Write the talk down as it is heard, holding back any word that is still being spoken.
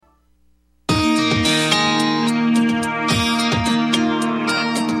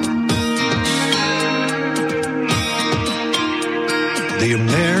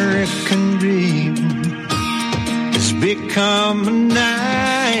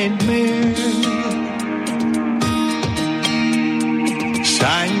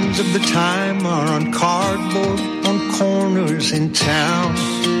of the time are on cardboard on corners in town.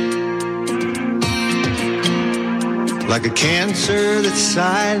 Like a cancer that's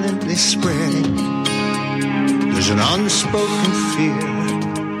silently spreading, there's an unspoken fear.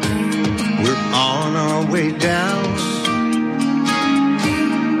 We're on our way down.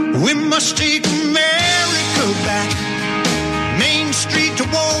 We must take America back. Main Street to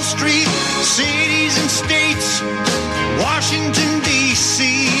Wall Street, cities and states, Washington,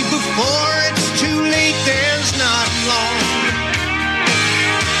 D.C. Before it's too late, there's not long.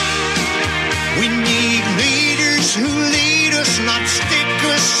 We need leaders who lead us, not stick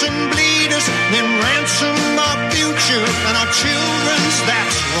us and bleed us, then ransom our future and our children's,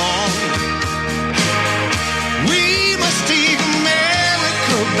 that's wrong. We must take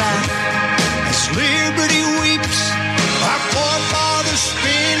America back as liberty weeps, our forefathers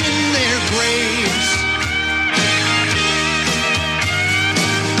spin in their graves.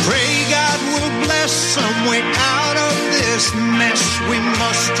 Pray God will bless some way out of this mess. We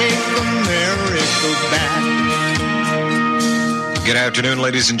must take America back. Good afternoon,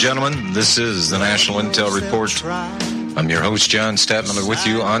 ladies and gentlemen. This is the National Intel Report. I'm your host, John Stadtmiller, with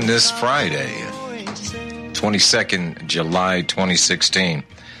you on this Friday, 22nd July 2016.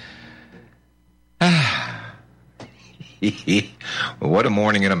 What a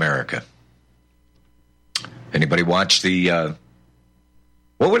morning in America. Anybody watch the,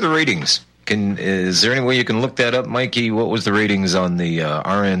 what were the ratings? Is there any way you can look that up, Mikey? What was the ratings on the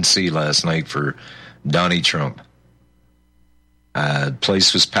RNC last night for Donnie Trump?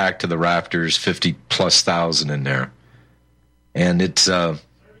 Place was packed to the rafters, 50+ thousand in there. And it's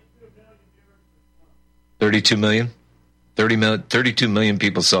 32 million? 32 million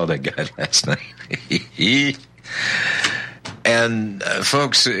people saw that guy last night. And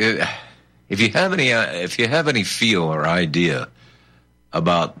folks, if you have any feel or idea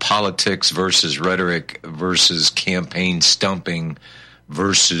about politics versus rhetoric versus campaign stumping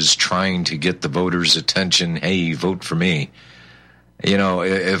versus trying to get the voters' attention, hey, vote for me. You know,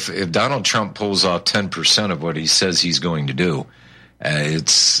 if Donald Trump pulls off 10% of what he says he's going to do,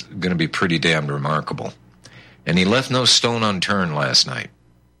 it's going to be pretty damn remarkable. And he left no stone unturned last night.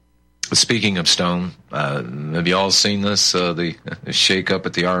 Speaking of stone, have you all seen this? The shake-up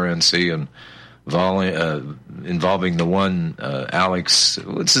at the RNC and involving the one Alex,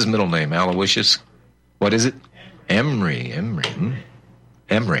 what's his middle name? Aloysius? What is it? Emrick.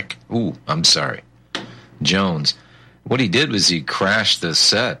 Ooh, I'm sorry. Jones. What he did was he crashed the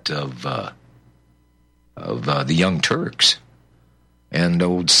set of the Young Turks. And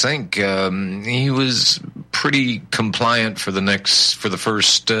old Sink, he was pretty compliant for the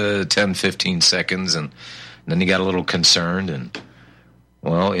first 10, 15 seconds, and then he got a little concerned. And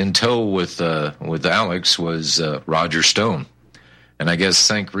well, in tow with Alex was Roger Stone, and I guess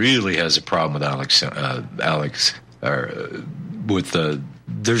Sink really has a problem with Alex,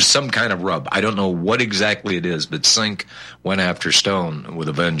 there's some kind of rub. I don't know what exactly it is, but Sink went after Stone with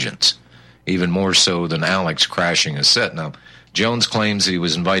a vengeance, even more so than Alex crashing a set. Now, Jones claims he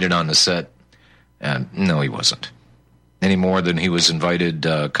was invited on the set, and no, he wasn't. Any more than he was invited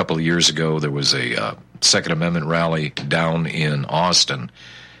a couple of years ago. There was a Second Amendment rally down in Austin,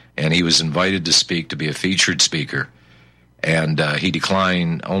 and he was invited to speak, to be a featured speaker, and he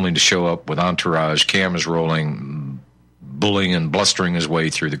declined, only to show up with entourage, cameras rolling, bullying and blustering his way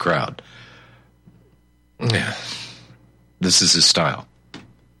through the crowd. Yeah. This is his style.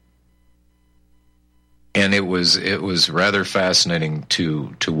 And it was rather fascinating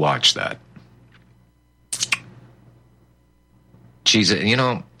to watch that. Geez, you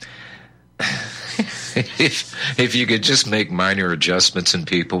know, if you could just make minor adjustments in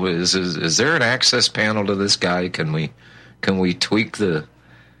people, is there an access panel to this guy? Can we tweak the?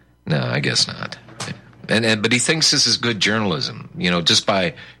 No, I guess not. But he thinks this is good journalism, you know, just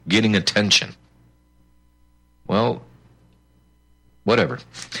by getting attention. Well, whatever.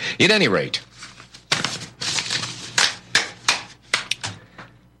 At any rate,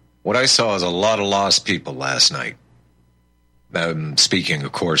 what I saw is a lot of lost people last night. Speaking,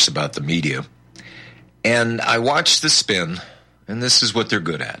 of course, about the media. And I watched the spin, and this is what they're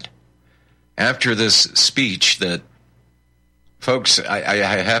good at. After this speech that, folks, I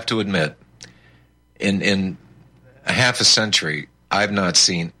have to admit, in a half a century, I've not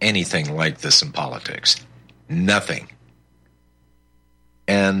seen anything like this in politics. Nothing.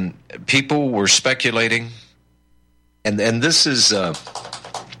 And people were speculating, and this is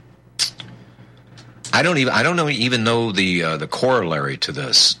I don't even know the corollary to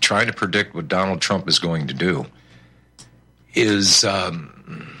this. Trying to predict what Donald Trump is going to do is a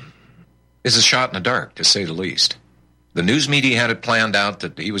shot in the dark, to say the least. The news media had it planned out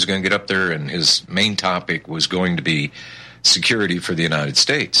that he was going to get up there and his main topic was going to be security for the United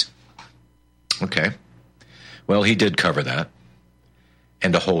States. Okay. Well, he did cover that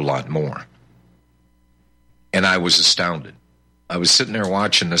and a whole lot more. And I was astounded. I was sitting there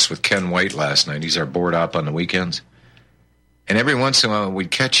watching this with Ken White last night. He's our board op on the weekends. And every once in a while,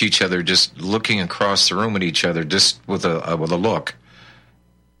 we'd catch each other just looking across the room at each other, just with a look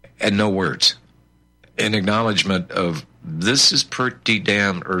and no words. An acknowledgement of this is pretty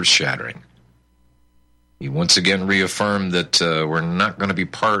damn earth-shattering. He once again reaffirmed that we're not going to be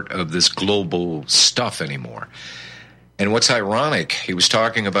part of this global stuff anymore. And what's ironic, he was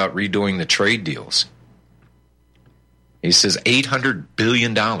talking about redoing the trade deals. He says $800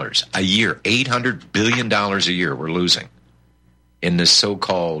 billion a year, $800 billion a year we're losing in this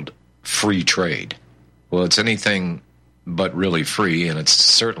so-called free trade. Well, it's anything but really free, and it's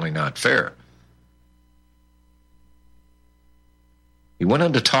certainly not fair. He went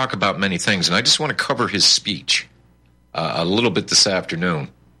on to talk about many things, and I just want to cover his speech a little bit this afternoon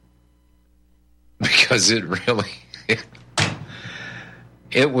because it really...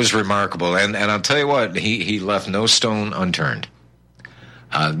 It was remarkable, and I'll tell you what, he left no stone unturned.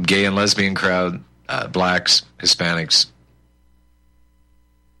 Gay and lesbian crowd, blacks, Hispanics,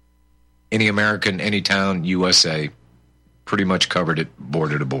 any American, any town, USA, pretty much covered it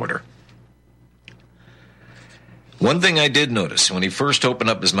border to border. One thing I did notice, when he first opened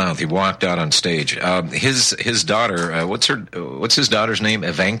up his mouth, he walked out on stage. His daughter, what's his daughter's name?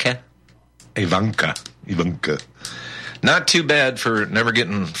 Ivanka. Not too bad for never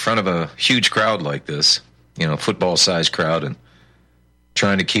getting in front of a huge crowd like this, football-sized crowd, and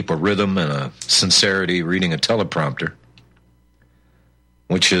trying to keep a rhythm and a sincerity reading a teleprompter,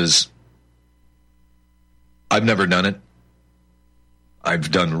 which is, I've never done it. I've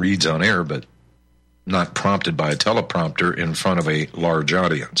done reads on air, but not prompted by a teleprompter in front of a large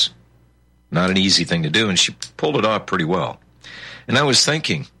audience. Not an easy thing to do, and she pulled it off pretty well. And I was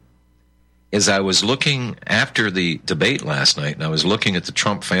thinking, as I was looking after the debate last night, and I was looking at the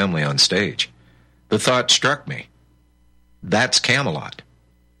Trump family on stage, the thought struck me, that's Camelot.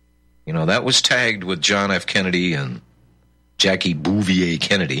 That was tagged with John F. Kennedy and Jackie Bouvier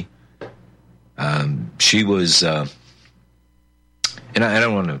Kennedy. She was, and I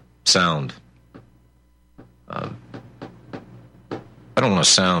don't want to sound,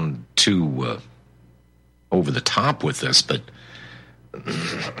 too over the top with this, but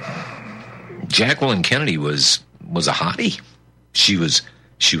Jacqueline Kennedy was a hottie. She was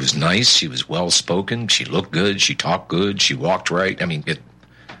nice. She was well spoken. She looked good. She talked good. She walked right. I mean,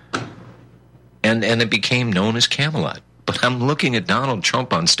 and it became known as Camelot. But I'm looking at Donald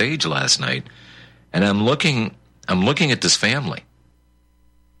Trump on stage last night, and I'm looking at this family,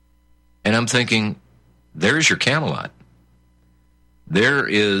 and I'm thinking, there's your Camelot. There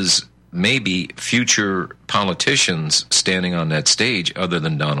is maybe future politicians standing on that stage other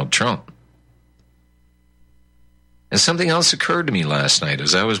than Donald Trump. And something else occurred to me last night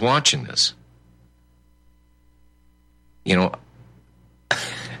as I was watching this.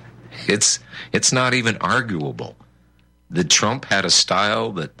 It's not even arguable that Trump had a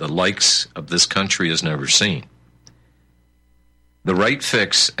style that the likes of this country has never seen. The right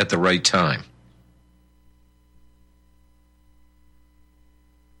fix at the right time.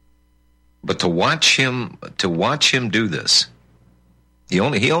 But to watch him do this, he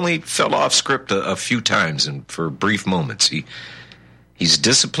only fell off script a few times and for brief moments. He's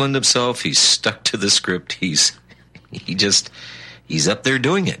disciplined himself. He's stuck to the script. He's up there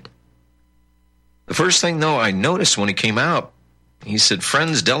doing it. The first thing, though, I noticed when he came out, he said,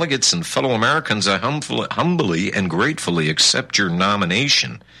 "Friends, delegates, and fellow Americans, I humbly and gratefully accept your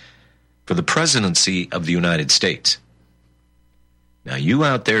nomination for the presidency of the United States." Now, you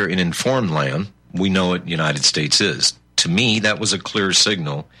out there in informed land, we know what United States is. To me, that was a clear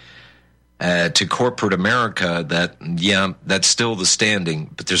signal to corporate America that, yeah, that's still the standing,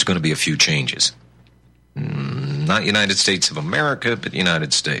 but there's going to be a few changes. Not United States of America, but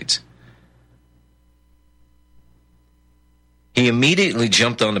United States. He immediately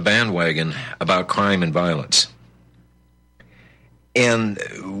jumped on the bandwagon about crime and violence. And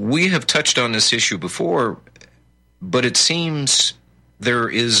we have touched on this issue before, but it seems there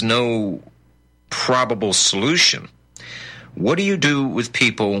is no probable solution. What do you do with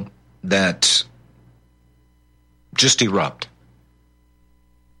people that just erupt?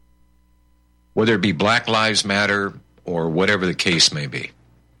 Whether it be Black Lives Matter or whatever the case may be.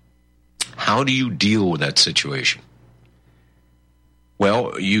 How do you deal with that situation?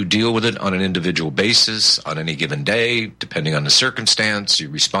 Well, you deal with it on an individual basis, on any given day, depending on the circumstance. You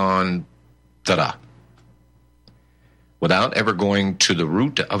respond, ta-da. without ever going to the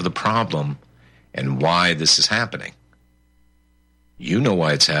root of the problem and why this is happening. You know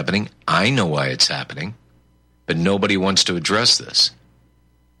why it's happening. I know why it's happening. But nobody wants to address this.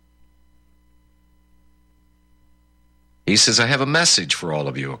 He says, I have a message for all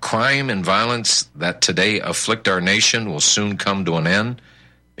of you. Crime and violence that today afflict our nation will soon come to an end.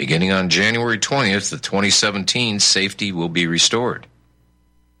 Beginning on January 20th of 2017, safety will be restored.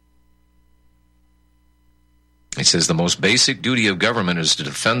 He says, the most basic duty of government is to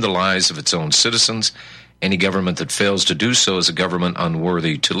defend the lives of its own citizens. Any government that fails to do so is a government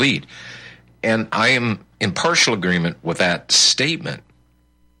unworthy to lead. And I am in partial agreement with that statement.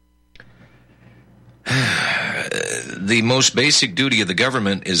 The most basic duty of the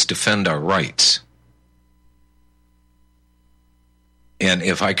government is defend our rights. And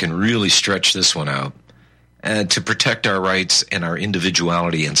if I can really stretch this one out, to protect our rights and our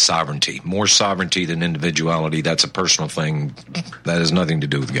individuality and sovereignty. More sovereignty than individuality, that's a personal thing. That has nothing to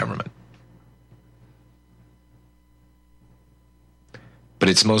do with government. But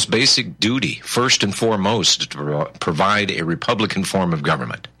its most basic duty, first and foremost, is to provide a Republican form of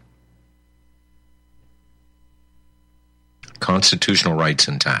government. Constitutional rights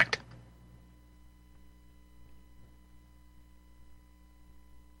intact.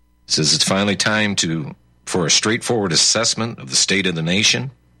 It says it's finally time for a straightforward assessment of the state of the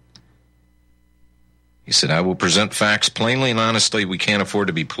nation. He said, I will present facts plainly and honestly. We can't afford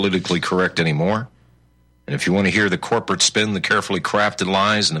to be politically correct anymore. And if you want to hear the corporate spin, the carefully crafted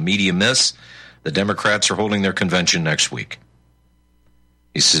lies, and the media myths, the Democrats are holding their convention next week.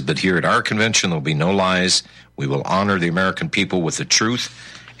 He says, but here at our convention, there will be no lies. We will honor the American people with the truth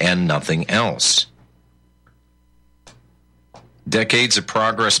and nothing else. Decades of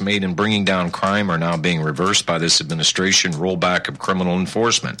progress made in bringing down crime are now being reversed by this administration rollback of criminal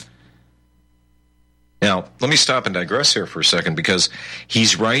enforcement. Now, let me stop and digress here for a second, because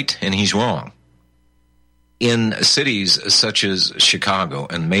he's right and he's wrong. In cities such as Chicago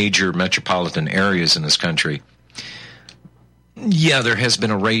and major metropolitan areas in this country, yeah, there has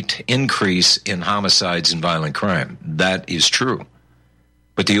been a rate increase in homicides and violent crime. That is true.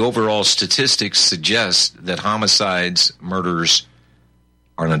 But the overall statistics suggest that homicides, murders,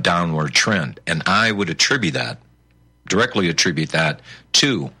 are on a downward trend. And I would directly attribute that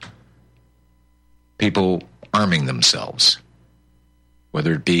to people arming themselves,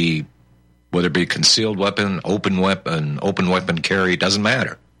 whether it be concealed weapon, open weapon carry, doesn't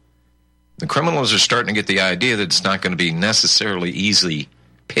matter. The criminals are starting to get the idea that it's not going to be necessarily easy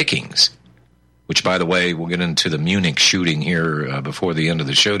pickings, which, by the way, we'll get into the Munich shooting here before the end of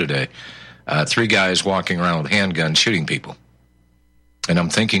the show today. 3 guys walking around with handguns shooting people. And I'm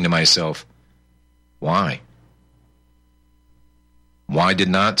thinking to myself, why? Why did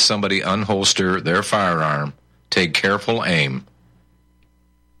not somebody unholster their firearm, take careful aim,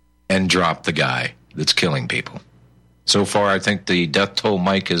 and drop the guy that's killing people? So far, I think the death toll,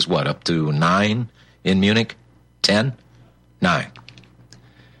 Mike, is what, up to 9 in Munich? 10? 9.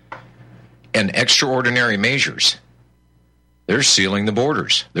 And extraordinary measures. They're sealing the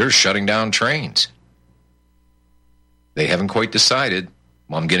borders. They're shutting down trains. They haven't quite decided.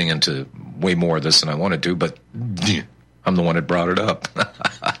 Well, I'm getting into way more of this than I wanted to, but I'm the one that brought it up.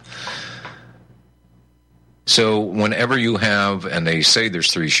 So whenever you have, and they say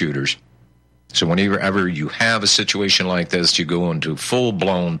there's 3 shooters, so whenever you have a situation like this, you go into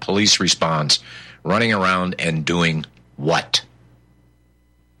full-blown police response, running around and doing what?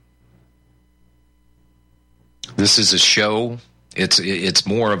 This is a show. It's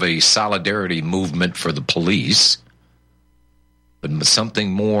more of a solidarity movement for the police, but something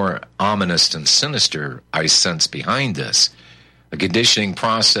more ominous and sinister I sense behind this. A conditioning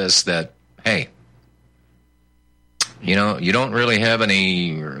process that, hey, you don't really have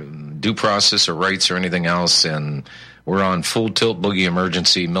any due process or rights or anything else, and we're on full tilt boogie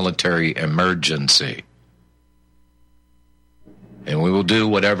emergency, military emergency. And we will do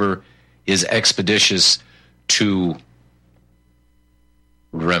whatever is expeditious to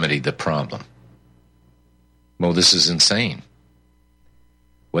remedy the problem. Well, this is insane.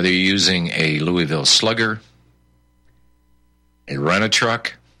 Whether you're using a Louisville Slugger, a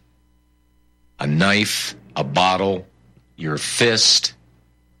rent-a-truck, a knife, a bottle, your fist,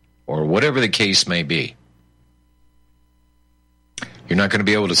 or whatever the case may be, you're not going to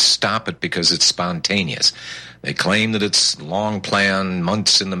be able to stop it because it's spontaneous. They claim that it's long planned,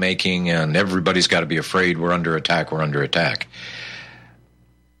 months in the making, and everybody's got to be afraid we're under attack,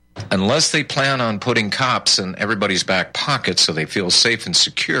 Unless they plan on putting cops in everybody's back pocket so they feel safe and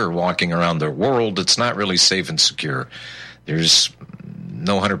secure walking around their world, it's not really safe and secure. There's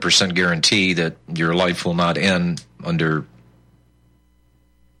no 100% guarantee that your life will not end under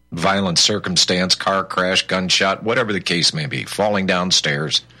violent circumstance, car crash, gunshot, whatever the case may be, falling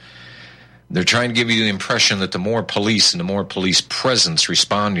downstairs. They're trying to give you the impression that the more police and the more police presence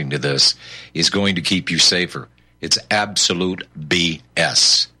responding to this is going to keep you safer. It's absolute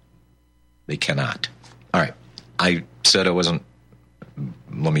BS. They cannot. All right. I said I wasn't.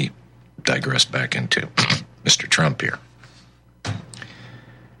 Let me digress back into Mr. Trump here.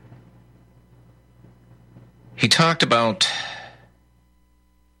 He talked about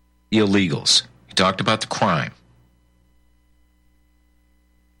illegals. He talked about the crime.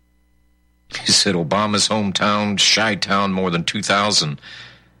 He said Obama's hometown, Chi-Town, more than 2,000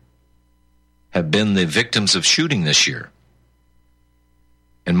 have been the victims of shooting this year.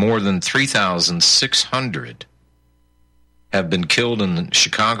 And more than 3,600 have been killed in the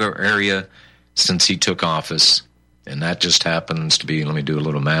Chicago area since he took office. And that just happens to be, let me do a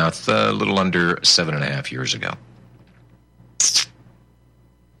little math, a little under 7.5 years ago.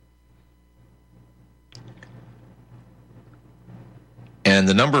 And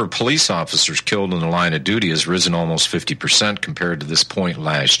the number of police officers killed in the line of duty has risen almost 50% compared to this point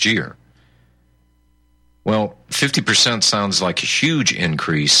last year. Well, 50% sounds like a huge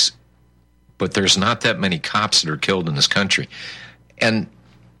increase, but there's not that many cops that are killed in this country. And,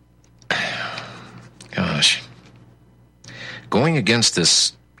 gosh, going against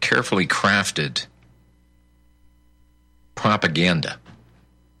this carefully crafted propaganda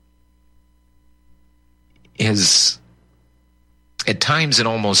is, at times it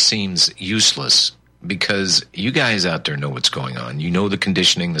almost seems useless, because you guys out there know what's going on. You know the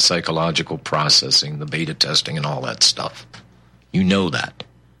conditioning, the psychological processing, the beta testing, and all that stuff. You know that.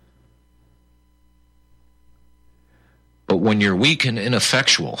 But when you're weak and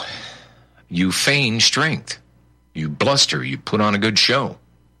ineffectual, you feign strength. You bluster. You put on a good show.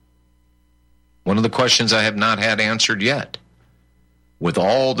 One of the questions I have not had answered yet, with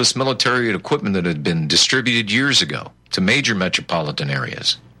all this military equipment that had been distributed years ago to major metropolitan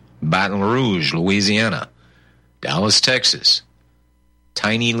areas, Baton Rouge, Louisiana, Dallas, Texas,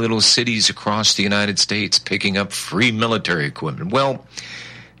 tiny little cities across the United States picking up free military equipment. Well,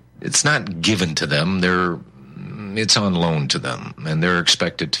 it's not given to them. It's on loan to them, and they're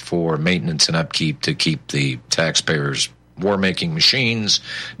expected for maintenance and upkeep to keep the taxpayers' war-making machines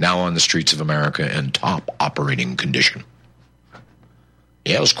now on the streets of America in top operating condition.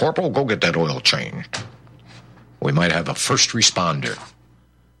 Yes, Corporal, go get that oil changed. We might have a first responder.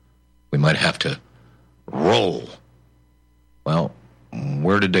 We might have to roll. Well,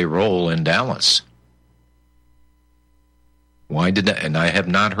 where did they roll in Dallas? Why did that? And I have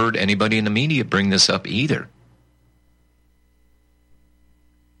not heard anybody in the media bring this up either.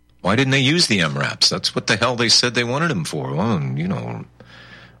 Why didn't they use the MRAPs? That's what the hell they said they wanted them for. Well,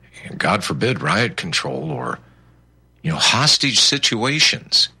 God forbid, riot control or, hostage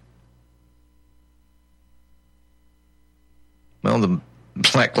situations. Well, the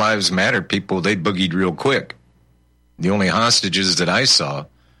Black Lives Matter people, they boogied real quick. The only hostages that I saw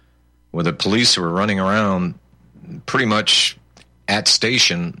were the police who were running around pretty much at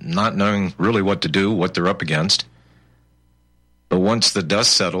station, not knowing really what to do, what they're up against. But once the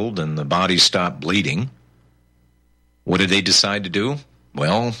dust settled and the body stopped bleeding, what did they decide to do?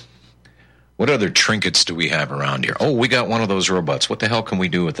 Well, what other trinkets do we have around here? Oh, we got one of those robots. What the hell can we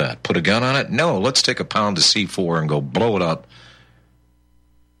do with that? Put a gun on it? No, let's take a pound of C4 and go blow it up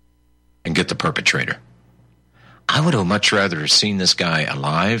and get the perpetrator. I would have much rather seen this guy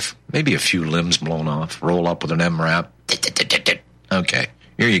alive, maybe a few limbs blown off, roll up with an MRAP. Okay,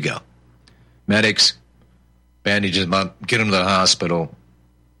 here you go. Medics, bandage him up, get him to the hospital,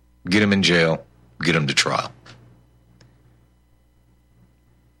 get him in jail, get him to trial.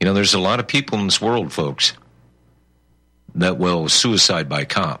 There's a lot of people in this world, folks, that will suicide by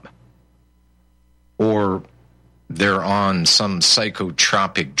cop. Or they're on some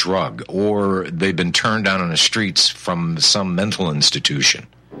psychotropic drug, or they've been turned down on the streets from some mental institution.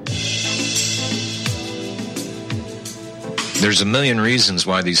 There's a million reasons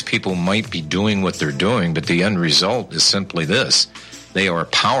why these people might be doing what they're doing, but the end result is simply this. They are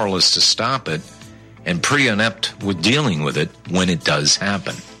powerless to stop it and pretty inept with dealing with it when it does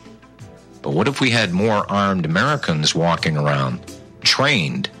happen. But what if we had more armed Americans walking around,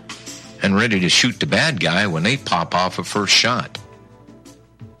 trained, and ready to shoot the bad guy when they pop off a first shot?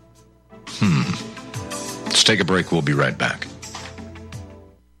 Let's take a break. We'll be right back.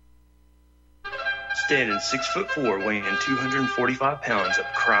 Standing 6'4", weighing 245 pounds of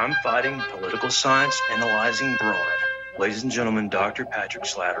crime-fighting, political science analyzing brawn. Ladies and gentlemen, Dr. Patrick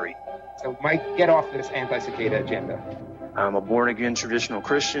Slattery. So, Mike, get off this anti-cicada agenda. I'm a born-again traditional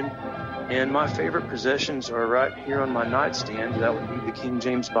Christian, and my favorite possessions are right here on my nightstand. That would be the King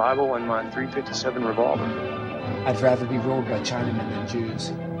James Bible and my .357 revolver. I'd rather be ruled by Chinamen than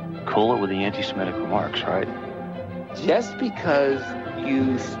Jews. Cool it with the anti-Semitic remarks, right? Just because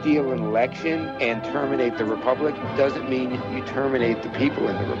you steal an election and terminate the republic doesn't mean you terminate the people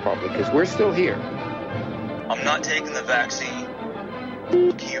in the republic, because we're still here. I'm not taking the vaccine.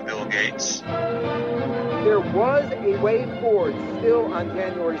 Fuck you, Bill Gates. There was a way forward still on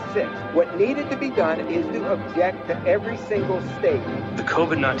January 6th. What needed to be done is to object to every single state. The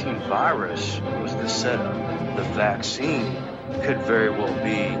COVID-19 virus was the setup. The vaccine could very well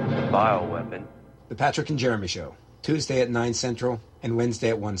be the bioweapon. The Patrick and Jeremy Show, Tuesday at 9 Central and Wednesday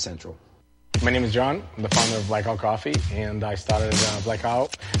at 1 Central. My name is John. I'm the founder of Blackout Coffee, and I started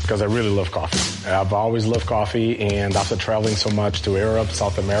Blackout because I really love coffee. I've always loved coffee, and after traveling so much to Europe,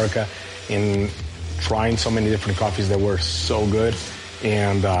 South America, and trying so many different coffees that were so good,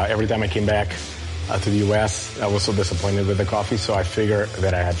 and every time I came back to the U.S., I was so disappointed with the coffee, so I figured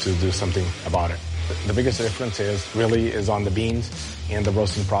that I had to do something about it. The biggest difference is on the beans and the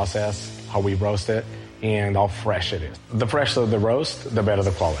roasting process, how we roast it, and how fresh it is. The fresher the roast, the better the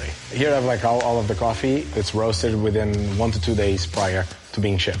quality. Here I have all of the coffee. It's roasted within 1 to 2 days prior to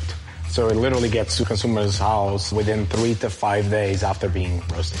being shipped. So it literally gets to consumers' house within 3 to 5 days after being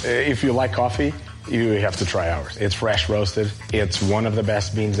roasted. If you like coffee, you have to try ours. It's fresh roasted. It's one of the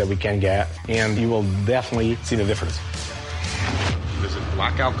best beans that we can get, and you will definitely see the difference. Visit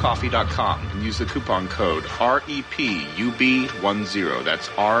blackoutcoffee.com and use the coupon code REPUB10. That's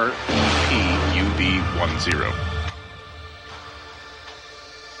REPUB10.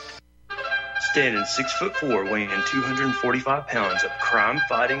 Standing 6'4", weighing 245 pounds of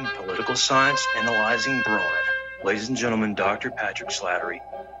crime-fighting, political science, analyzing brawn. Ladies and gentlemen, Dr. Patrick Slattery.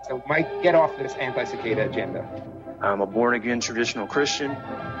 So, Mike, get off this anti-cicada agenda. I'm a born-again traditional Christian,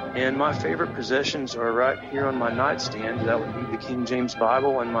 and my favorite possessions are right here on my nightstand. That would be the King James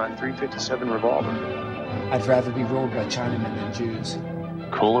Bible and my .357 revolver. I'd rather be ruled by Chinamen than Jews.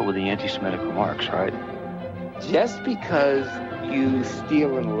 Cool it with the anti-Semitic remarks, right? Just because you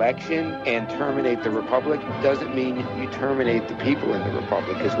steal an election and terminate the republic doesn't mean you terminate the people in the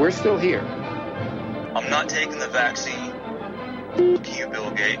republic, because we're still here. I'm not taking the vaccine. Fuck you, Bill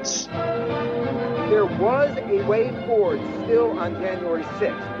Gates. There was a way forward still on January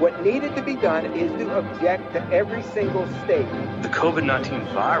 6th. What needed to be done is to object to every single state. The COVID-19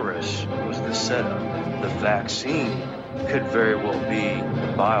 virus was the setup. The vaccine could very well be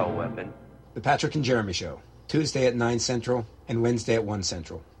the bioweapon. The Patrick and Jeremy Show, Tuesday at 9 Central and Wednesday at 1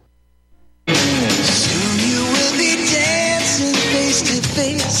 Central. Soon you will be dancing face to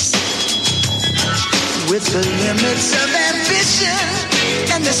face with the limits of ambition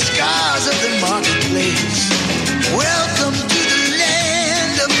and the scars of the marketplace. Welcome to the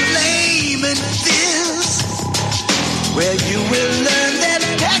land of flame and fizz, where you will learn that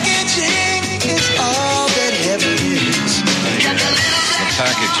packaging is all that heaven is. The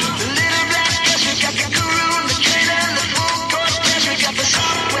packaging.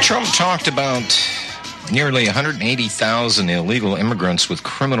 Trump talked about nearly 180,000 illegal immigrants with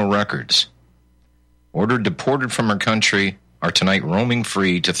criminal records, ordered deported from our country, are tonight roaming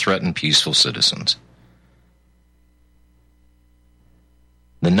free to threaten peaceful citizens.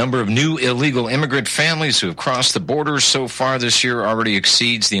 The number of new illegal immigrant families who have crossed the borders so far this year already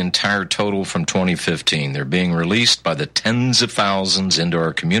exceeds the entire total from 2015. They're being released by the tens of thousands into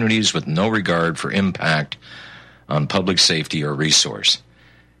our communities with no regard for impact on public safety or resource.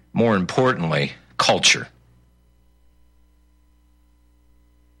 More importantly, culture.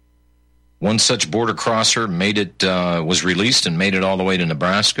 One such border crosser was released and made it all the way to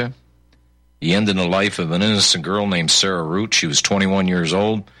Nebraska. He ended the life of an innocent girl named Sarah Root. She was 21 years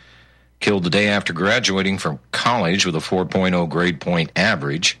old, killed the day after graduating from college with a 4.0 grade point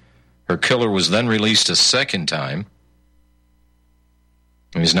average. Her killer was then released a second time.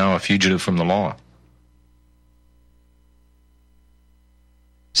 He's now a fugitive from the law.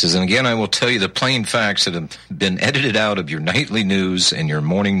 He says, and again, I will tell you the plain facts that have been edited out of your nightly news and your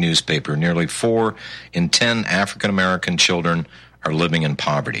morning newspaper. Nearly 4 in 10 African-American children are living in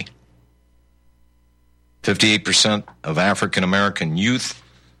poverty. 58% of African-American youth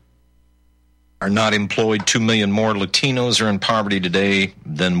are not employed. 2 million more Latinos are in poverty today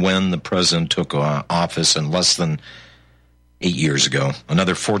than when the president took office in less than 8 years ago.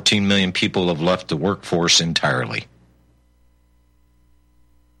 Another 14 million people have left the workforce entirely.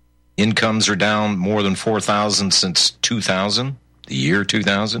 Incomes are down more than 4,000 since 2000, the year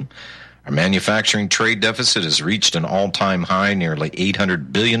 2000. Our manufacturing trade deficit has reached an all-time high, nearly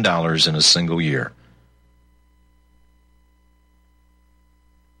 $800 billion in a single year.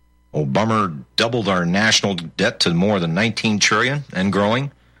 Obama doubled our national debt to more than $19 trillion and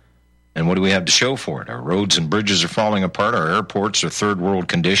growing. And what do we have to show for it? Our roads and bridges are falling apart, our airports are third world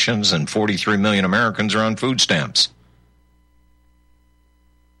conditions, and 43 million Americans are on food stamps.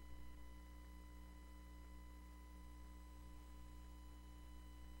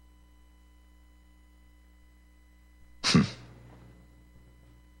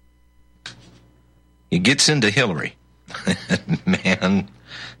 He gets into Hillary. Man,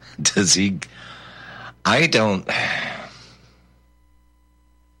 does he... I don't...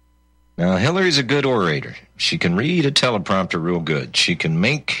 Now, Hillary's a good orator. She can read a teleprompter real good. She can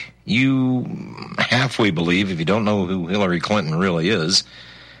make you halfway believe, if you don't know who Hillary Clinton really is,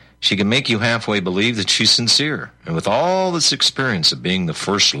 she can make you halfway believe that she's sincere. And with all this experience of being the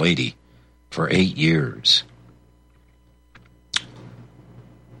First Lady for 8 years,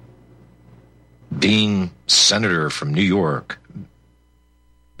 being Senator from New York,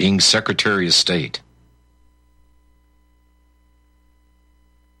 being Secretary of State,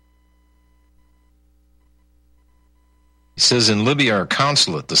 he says, in Libya, our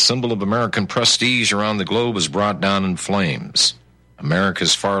consulate, the symbol of American prestige around the globe, is brought down in flames. America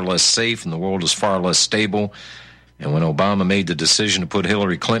is far less safe and the world is far less stable. And when Obama made the decision to put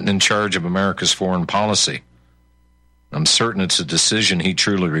Hillary Clinton in charge of America's foreign policy, I'm certain it's a decision he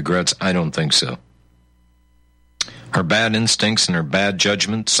truly regrets. I don't think so. Her bad instincts and her bad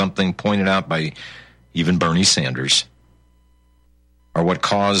judgment, something pointed out by even Bernie Sanders, are what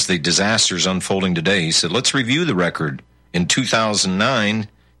caused the disasters unfolding today. He said, let's review the record. In 2009,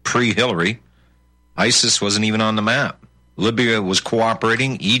 pre-Hillary, ISIS wasn't even on the map. Libya was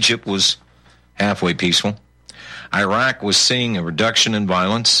cooperating. Egypt was halfway peaceful. Iraq was seeing a reduction in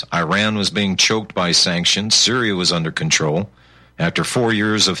violence. Iran was being choked by sanctions. Syria was under control. After 4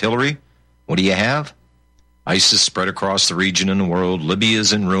 years of Hillary, what do you have? ISIS spread across the region and the world. Libya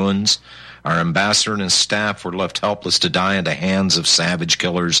is in ruins. Our ambassador and his staff were left helpless to die in the hands of savage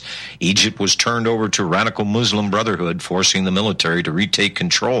killers. Egypt was turned over to radical Muslim Brotherhood, forcing the military to retake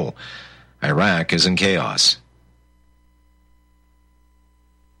control. Iraq is in chaos.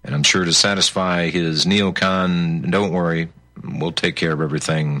 And I'm sure to satisfy his neocon, don't worry, we'll take care of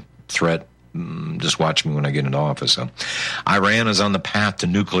everything, threat, just watch me when I get into office. So, Iran is on the path to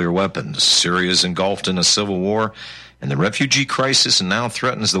nuclear weapons. Syria is engulfed in a civil war. And the refugee crisis now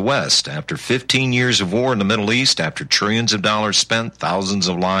threatens the West. After 15 years of war in the Middle East, after trillions of dollars spent, thousands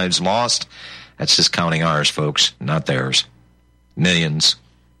of lives lost, that's just counting ours, folks, not theirs. Millions.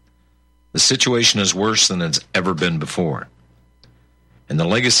 The situation is worse than it's ever been before. And the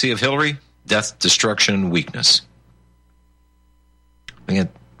legacy of Hillary? Death, destruction, and weakness. Let's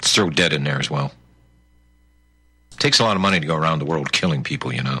throw debt in there as well. It takes a lot of money to go around the world killing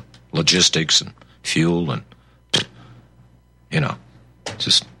people, you know. Logistics and fuel and... You know,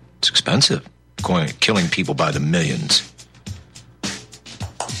 it's expensive, killing people by the millions.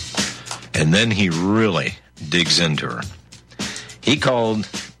 And then he really digs into her. He called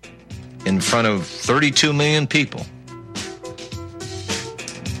in front of 32 million people.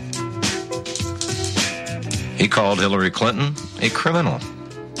 He called Hillary Clinton a criminal.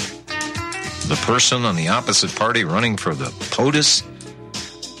 The person on the opposite party running for the POTUS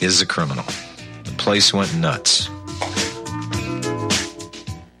is a criminal. The place went nuts.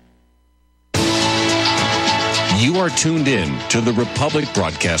 You are tuned in to the Republic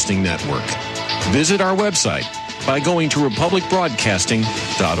Broadcasting Network. Visit our website by going to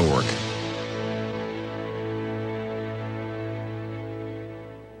republicbroadcasting.org.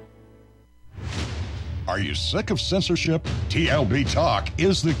 Are you sick of censorship? TLB Talk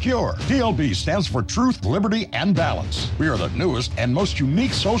is the cure. TLB stands for Truth, Liberty, and Balance. We are the newest and most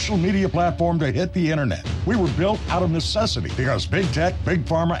unique social media platform to hit the internet. We were built out of necessity because Big Tech, Big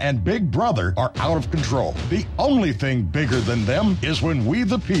Pharma, and Big Brother are out of control. The only thing bigger than them is when we,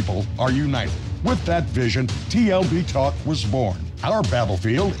 the people, are united. With that vision, TLB Talk was born. Our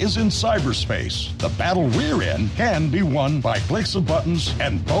battlefield is in cyberspace. The battle we're in can be won by clicks of buttons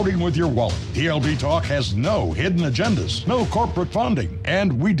and voting with your wallet. TLB Talk has no hidden agendas, no corporate funding,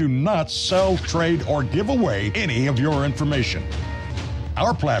 and we do not sell, trade, or give away any of your information.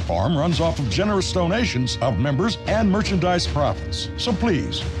 Our platform runs off of generous donations of members and merchandise profits. So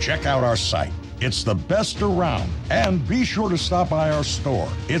please, check out our site. It's the best around. And be sure to stop by our store.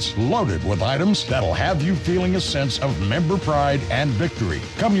 It's loaded with items that'll have you feeling a sense of member pride and victory.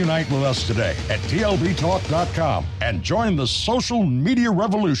 Come unite with us today at tlbtalk.com and join the social media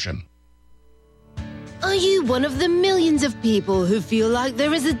revolution. Are you one of the millions of people who feel like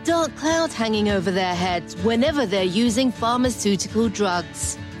there is a dark cloud hanging over their heads whenever they're using pharmaceutical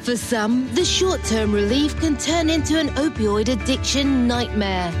drugs? For some, the short-term relief can turn into an opioid addiction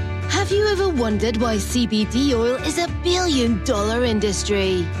nightmare. Have you ever wondered why CBD oil is a billion-dollar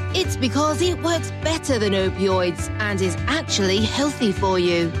industry? It's because it works better than opioids and is actually healthy for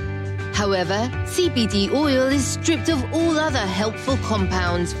you. However, CBD oil is stripped of all other helpful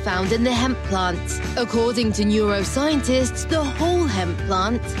compounds found in the hemp plant. According to neuroscientists, the whole hemp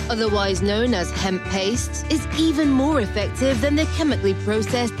plant, otherwise known as hemp paste, is even more effective than the chemically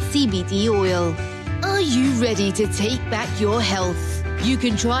processed CBD oil. Are you ready to take back your health? You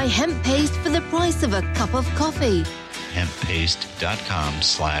can try hemp paste for the price of a cup of coffee.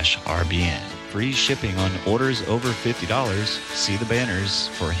 Hemppaste.com/RBN. Free shipping on orders over $50. See the banners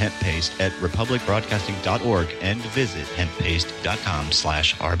for hemp paste at republicbroadcasting.org and visit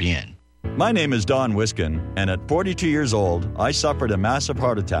hemppaste.com/RBN. My name is Don Wiskin, and at 42 years old, I suffered a massive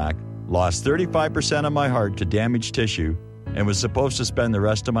heart attack, lost 35% of my heart to damaged tissue, and was supposed to spend the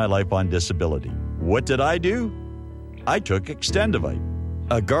rest of my life on disability. What did I do? I took Extendivite,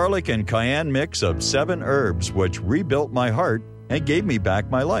 a garlic and cayenne mix of 7 herbs which rebuilt my heart and gave me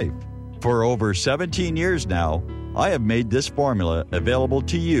back my life. For over 17 years now, I have made this formula available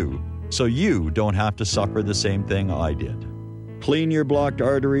to you so you don't have to suffer the same thing I did. Clean your blocked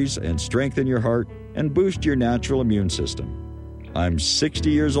arteries and strengthen your heart and boost your natural immune system. I'm 60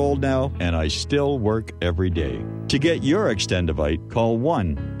 years old now and I still work every day. To get your Extendivite, call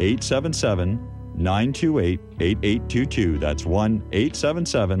 1-877-928-8822. That's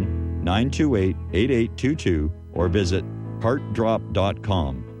 1-877-928-8822 or visit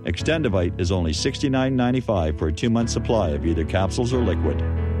heartdrop.com. Extendivite is only $69.95 for a 2-month supply of either capsules or liquid.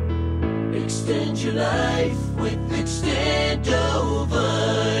 Extend your life with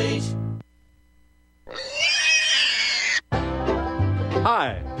Extendovite.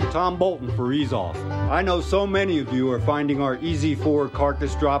 Hi, Tom Bolton for Ease Off. I know so many of you are finding our Easy 4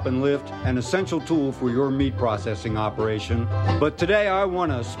 carcass drop and lift an essential tool for your meat processing operation. But today I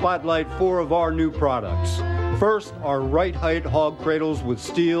want to spotlight 4 of our new products. First, our right height hog cradles with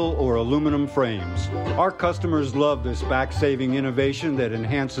steel or aluminum frames. Our customers love this back-saving innovation that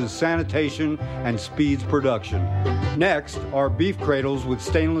enhances sanitation and speeds production. Next, our beef cradles with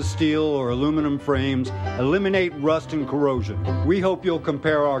stainless steel or aluminum frames eliminate rust and corrosion. We hope you'll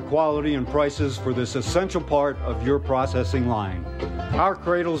compare our quality and prices for this essential part of your processing line. Our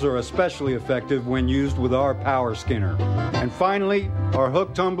cradles are especially effective when used with our power skinner. And finally, our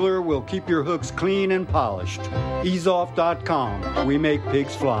hook tumbler will keep your hooks clean and polished. EaseOff.com. We make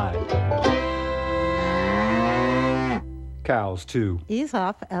pigs fly. Cows, too. Ease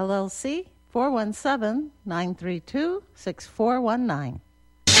Off, LLC, 417-932-6419.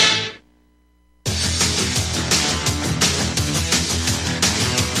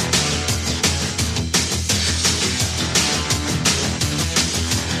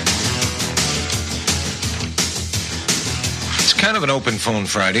 Kind of an open phone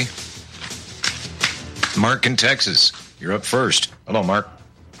Friday. Mark in Texas, you're up first. Hello, Mark.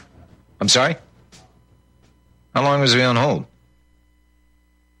 I'm sorry? How long was he on hold?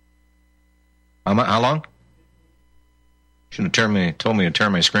 How long? Should have told me to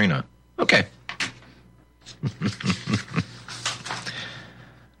turn my screen on. Okay.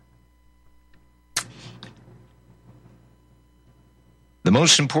 The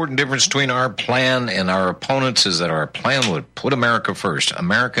most important difference between our plan and our opponents is that our plan would put America first.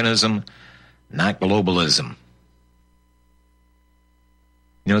 Americanism, not globalism.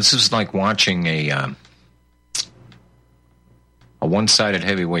 You know, this is like watching a one-sided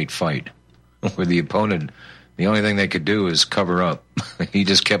heavyweight fight where the opponent, the only thing they could do is cover up. He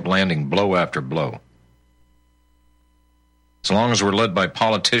just kept landing blow after blow. As long as we're led by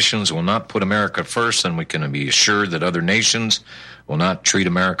politicians who will not put America first, then we can be assured that other nations will not treat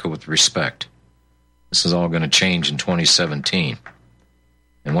America with respect. This is all going to change in 2017.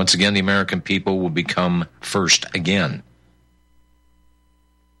 And once again, the American people will become first again.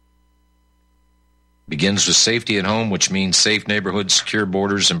 Begins with safety at home, which means safe neighborhoods, secure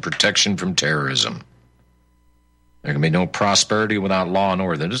borders, and protection from terrorism. There can be no prosperity without law and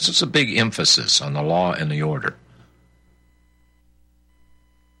order. This is a big emphasis on the law and the order.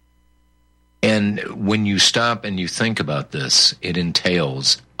 And when you stop and you think about this, it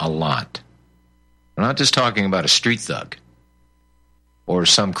entails a lot. We're not just talking about a street thug or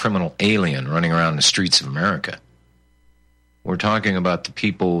some criminal alien running around the streets of America. We're talking about the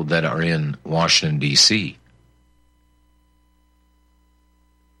people that are in Washington, D.C.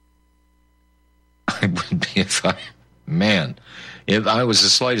 I would be if I was the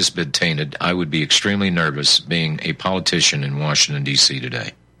slightest bit tainted, I would be extremely nervous being a politician in Washington, D.C.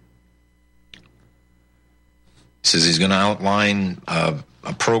 today. He says he's going to outline a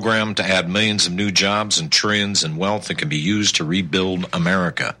program to add millions of new jobs and trillions in wealth that can be used to rebuild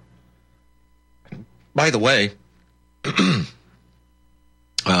America. By the way,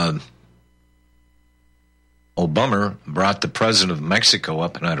 Obama brought the president of Mexico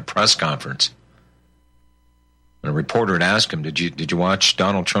up and had a press conference. And a reporter had asked him, did you watch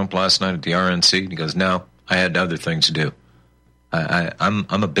Donald Trump last night at the RNC? And he goes, no, I had other things to do. I'm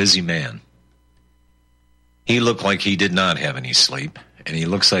a busy man. He looked like he did not have any sleep, and he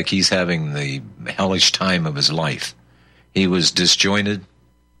looks like he's having the hellish time of his life. He was disjointed.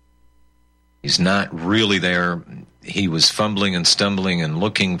 He's not really there. He was fumbling and stumbling and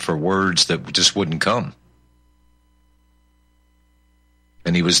looking for words that just wouldn't come.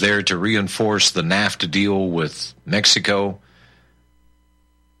 And he was there to reinforce the NAFTA deal with Mexico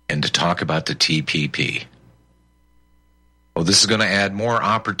and to talk about the TPP. Oh, this is going to add more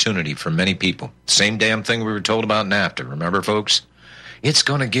opportunity for many people. Same damn thing we were told about NAFTA. Remember, folks? It's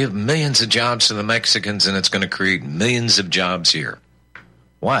going to give millions of jobs to the Mexicans, and it's going to create millions of jobs here.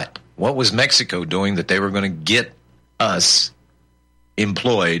 What? What was Mexico doing that they were going to get us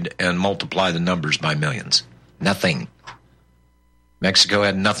employed and multiply the numbers by millions? Nothing. Mexico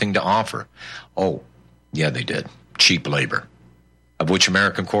had nothing to offer. Oh, yeah, they did. Cheap labor, of which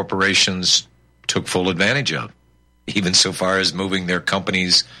American corporations took full advantage of, even so far as moving their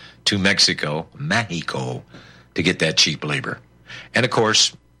companies to Mexico, to get that cheap labor. And, of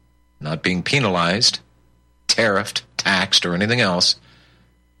course, not being penalized, tariffed, taxed, or anything else,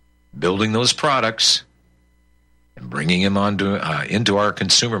 building those products and bringing them into our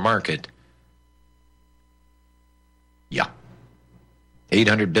consumer market. Yeah.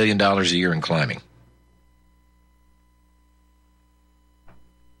 $800 billion a year and climbing.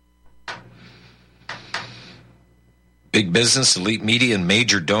 Big business, elite media, and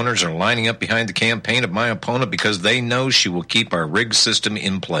major donors are lining up behind the campaign of my opponent because they know she will keep our rigged system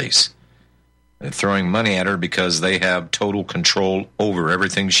in place. They're throwing money at her because they have total control over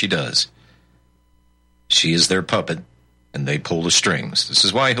everything she does. She is their puppet, and they pull the strings. This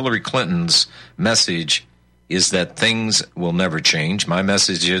is why Hillary Clinton's message is that things will never change. My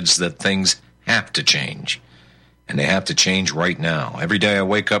message is that things have to change, and they have to change right now. Every day I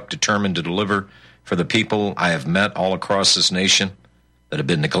wake up determined to deliver for the people I have met all across this nation that have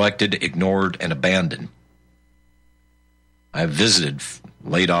been neglected, ignored, and abandoned. I have visited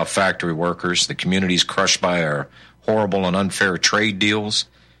laid-off factory workers, the communities crushed by our horrible and unfair trade deals.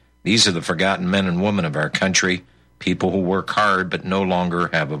 These are the forgotten men and women of our country, people who work hard but no longer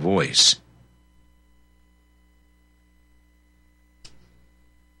have a voice.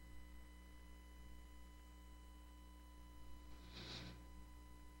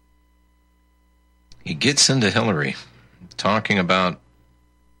 He gets into Hillary, talking about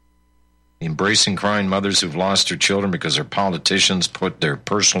embracing crying mothers who've lost their children because their politicians put their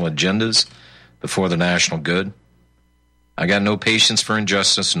personal agendas before the national good. I got no patience for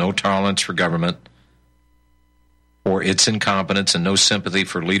injustice, no tolerance for government or its incompetence, and no sympathy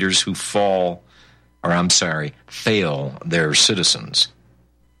for leaders who fail their citizens.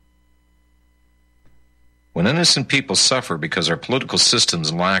 When innocent people suffer because our political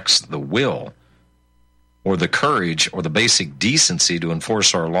systems lacks the will or the courage or the basic decency to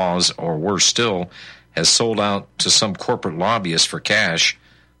enforce our laws, or worse still, has sold out to some corporate lobbyist for cash,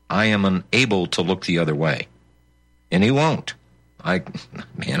 I am unable to look the other way. And he won't. I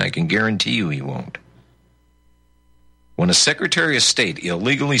can guarantee you he won't. When a Secretary of State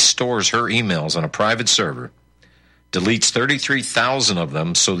illegally stores her emails on a private server, deletes 33,000 of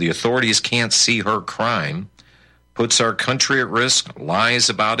them so the authorities can't see her crime, puts our country at risk, lies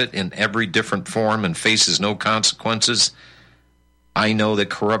about it in every different form, and faces no consequences, I know that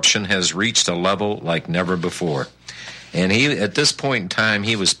corruption has reached a level like never before. And he, at this point in time,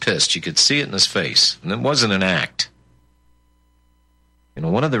 he was pissed. You could see it in his face. And it wasn't an act. You know,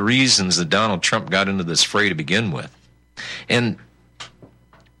 one of the reasons that Donald Trump got into this fray to begin with, and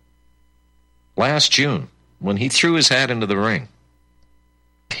last June, when he threw his hat into the ring,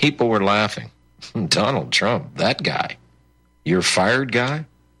 people were laughing. Donald Trump, that guy. Your fired guy?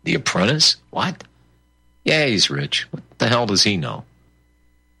 The Apprentice? What? Yeah, he's rich. What the hell does he know?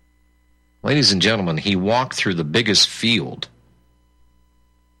 Ladies and gentlemen, he walked through the biggest field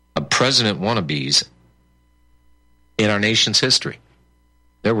of president wannabes in our nation's history.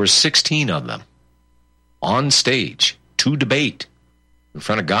 There were 16 of them on stage to debate in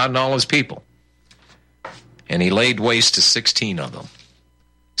front of God and all his people. And he laid waste to 16 of them.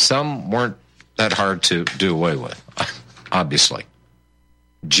 Some weren't that hard to do away with, obviously.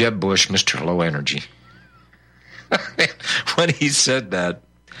 Jeb Bush, Mr. Low Energy. When he said that,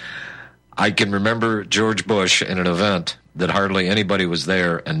 I can remember George Bush in an event that hardly anybody was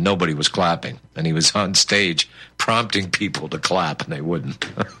there and nobody was clapping. And he was on stage prompting people to clap, and they wouldn't.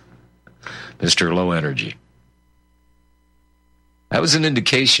 Mr. Low Energy. That was an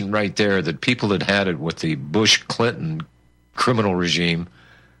indication right there that people that had it with the Bush-Clinton criminal regime,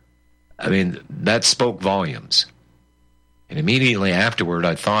 I mean, that spoke volumes. And immediately afterward,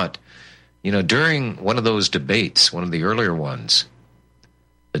 I thought, during one of those debates, one of the earlier ones,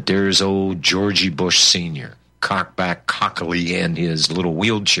 that there's old Georgie Bush Sr., cockback cockily in his little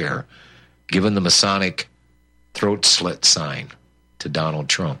wheelchair, giving the Masonic throat slit sign to Donald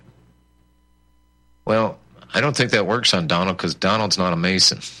Trump. Well, I don't think that works on Donald because Donald's not a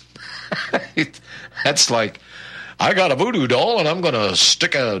Mason. That's like, I got a voodoo doll and I'm going to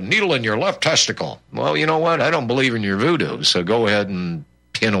stick a needle in your left testicle. Well, you know what? I don't believe in your voodoo, so go ahead and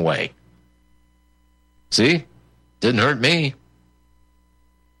pin away. See? Didn't hurt me.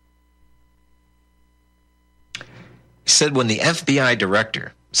 He said when the FBI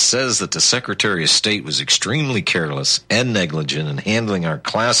director says that the Secretary of State was extremely careless and negligent in handling our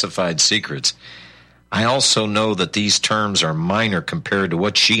classified secrets, I also know that these terms are minor compared to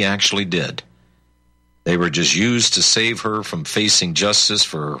what she actually did. They were just used to save her from facing justice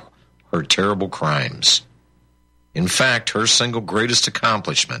for her terrible crimes. In fact, her single greatest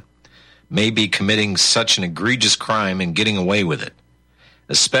accomplishment may be committing such an egregious crime and getting away with it,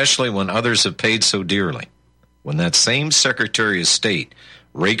 especially when others have paid so dearly. When that same Secretary of State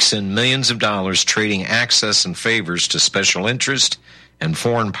rakes in millions of dollars trading access and favors to special interest and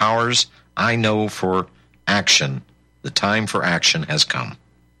foreign powers, I know for action, the time for action has come.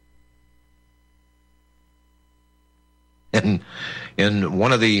 And in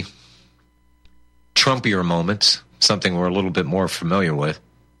one of the Trumpier moments, something we're a little bit more familiar with,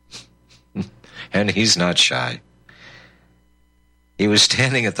 and he's not shy, he was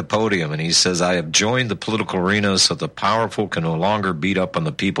standing at the podium and he says, I have joined the political arena so the powerful can no longer beat up on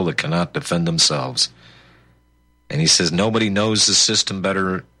the people that cannot defend themselves. And he says, nobody knows the system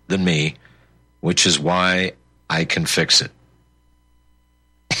better than me, which is why I can fix it.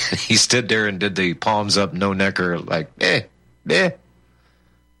 He stood there and did the palms up, no necker, like,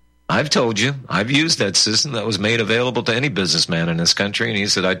 I've told you, I've used that system that was made available to any businessman in this country. And he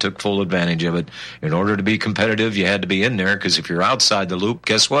said, I took full advantage of it. In order to be competitive, you had to be in there, because if you're outside the loop,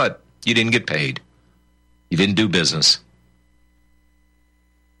 guess what? You didn't get paid. You didn't do business.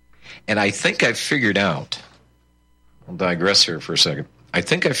 And I think I figured out, I'll digress here for a second. I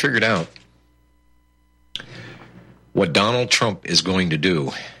think I figured out what Donald Trump is going to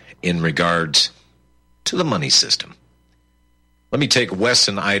do in regards to the money system. Let me take Wes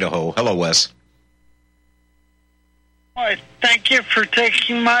in Idaho. Hello, Wes. Hi, thank you for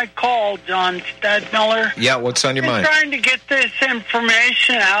taking my call, John Stadtmiller. Yeah, what's on your mind? I'm trying to get this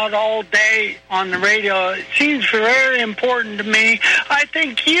information out all day on the radio. It seems very important to me. I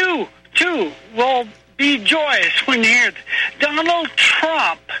think you, too, will be joyous when you hear it. Donald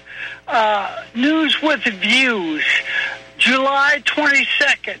Trump, News with Views, July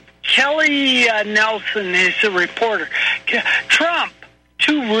 22nd. Kelly Nelson is the reporter. Trump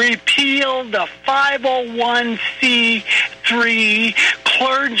to repeal the 501c3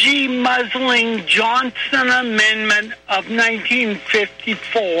 clergy muzzling Johnson Amendment of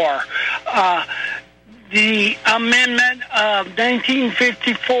 1954. The amendment of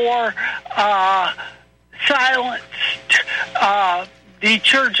 1954 silenced the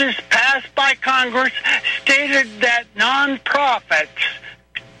churches passed by Congress, stated that nonprofits,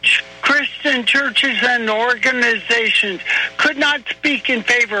 Christian churches and organizations could not speak in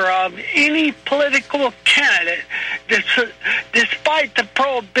favor of any political candidate, despite the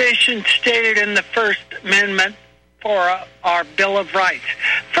prohibition stated in the First Amendment for our Bill of Rights.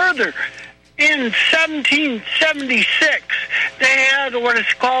 Further, in 1776, they had what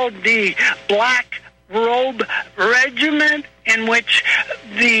is called the Black Robe Regiment, in which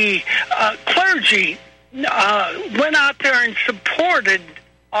the clergy went out there and supported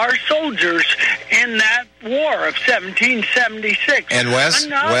our soldiers in that war of 1776. And Wes.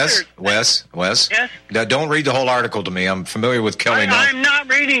 Yes? Now, don't read the whole article to me. I'm familiar with Kelly. I'm not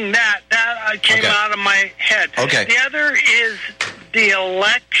reading that. That came out of my head. Okay. The other is the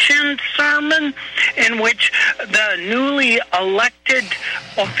election sermon, in which the newly elected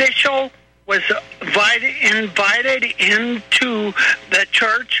official was invited into the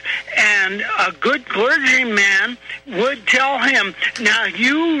church, and a good clergyman would tell him, now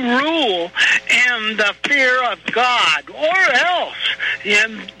you rule in the fear of God, or else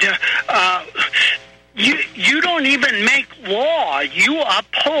you don't even make law. You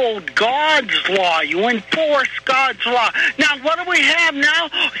uphold God's law. You enforce God's law. Now, what do we have now?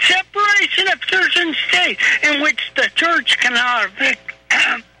 Separation of church and state, in which the church cannot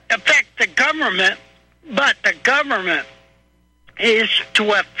affect the government, but the government is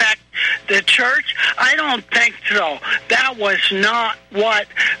to affect the church? I don't think so. That was not what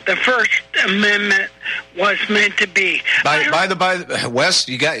the First Amendment was meant to be. By the Wes,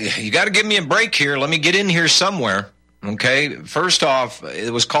 you got to give me a break here. Let me get in here somewhere. Okay. First off,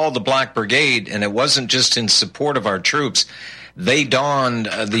 it was called the Black Brigade, and it wasn't just in support of our troops. They donned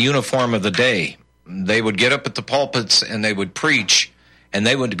the uniform of the day. They would get up at the pulpits and they would preach, and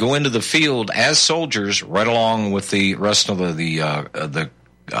they would go into the field as soldiers right along with the rest of the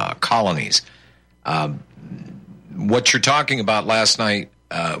colonies. What you're talking about last night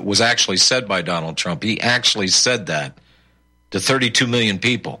was actually said by Donald Trump. He actually said that to 32 million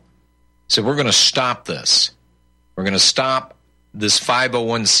people. So we're going to stop this. We're going to stop this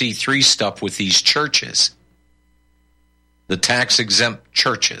 501c3 stuff with these churches, the tax-exempt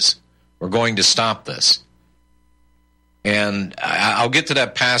churches. We're going to stop this. And I'll get to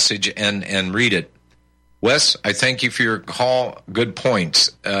that passage and read it. Wes, I thank you for your call. Good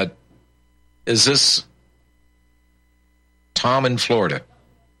points. Is this Tom in Florida?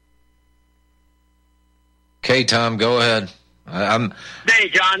 Okay, Tom, go ahead. Hey,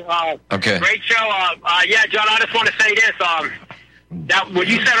 John. Okay. Great show. Yeah, John, I just want to say this. That what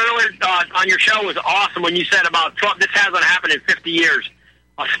you said earlier on your show was awesome when you said about Trump. This hasn't happened in 50 years.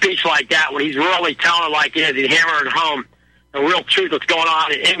 A speech like that, when he's really telling it like it is, he's hammering it home the real truth that's going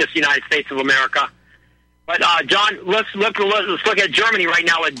on in this United States of America. But John, let's look at Germany right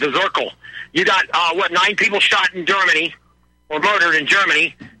now at the Zirkel. You got 9 people shot in Germany or murdered in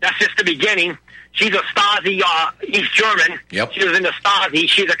Germany. That's just the beginning. She's a Stasi East German. Yep. She was in the Stasi.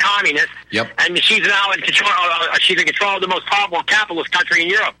 She's a communist. Yep. And she's now in control. She's in control of the most powerful capitalist country in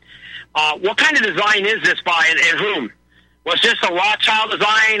Europe. What kind of design is this by and whom? Was this a Rothschild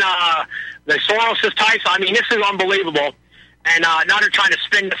design? The Soros types? I mean, this is unbelievable. And now they're trying to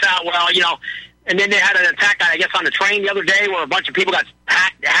spin this out. Well, you know, and then they had an attack, I guess, on the train the other day where a bunch of people got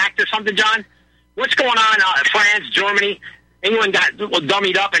hacked or something, John. What's going on? France, Germany, England got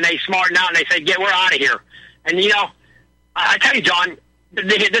dummied up and they smartened out and they said, we're out of here. And, you know, I tell you, John,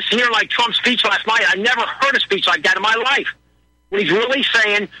 this here, like Trump's speech last night, I never heard a speech like that in my life. When he's really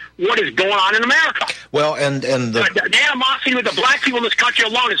saying what is going on in America. Well, and the animosity with the black people in this country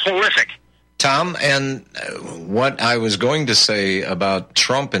alone is horrific. Tom, and what I was going to say about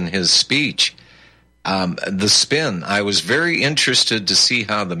Trump and his speech, the spin, I was very interested to see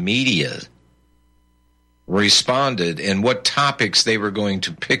how the media responded and what topics they were going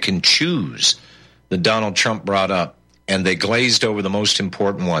to pick and choose that Donald Trump brought up, and they glazed over the most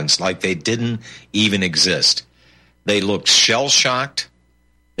important ones like they didn't even exist. They looked shell-shocked.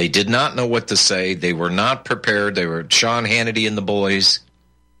 They did not know what to say. They were not prepared. They were Sean Hannity and the boys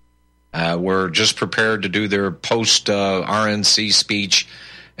were just prepared to do their post-RNC speech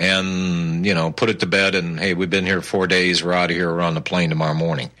and, you know, put it to bed and, hey, we've been here 4 days. We're out of here. We're on the plane tomorrow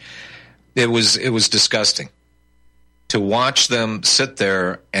morning. It was disgusting to watch them sit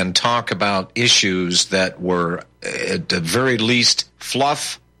there and talk about issues that were, at the very least,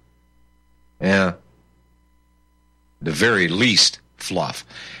 fluff. Yeah. The very least fluff,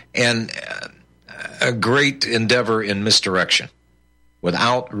 and a great endeavor in misdirection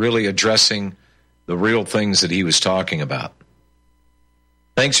without really addressing the real things that he was talking about.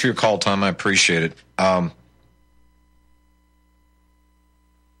 Thanks for your call, Tom. I appreciate it.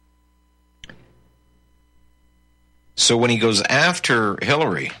 So when he goes after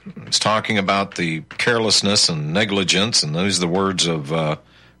Hillary, he's talking about the carelessness and negligence, and those are the words of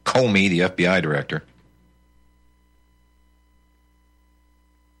Comey, the FBI director.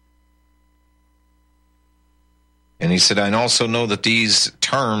 And he said, I also know that these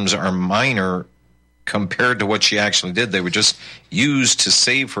terms are minor compared to what she actually did. They were just used to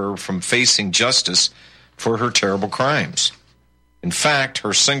save her from facing justice for her terrible crimes. In fact,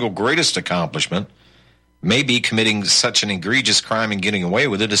 her single greatest accomplishment may be committing such an egregious crime and getting away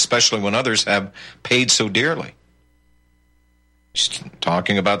with it, especially when others have paid so dearly. She's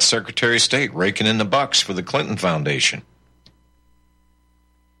talking about Secretary of State raking in the bucks for the Clinton Foundation.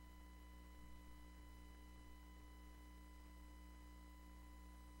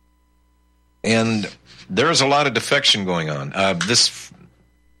 And there's a lot of defection going on. I think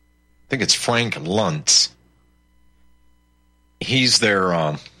it's Frank Luntz. He's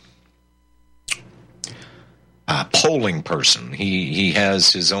their polling person. He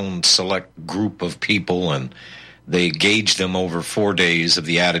has his own select group of people, and they gauge them over 4 days of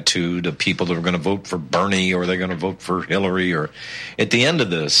the attitude of people that are going to vote for Bernie or they're going to vote for Hillary. Or at the end of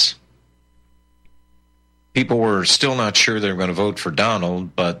this, people were still not sure they were going to vote for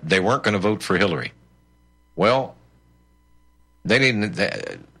Donald, but they weren't going to vote for Hillary. Well, they didn't.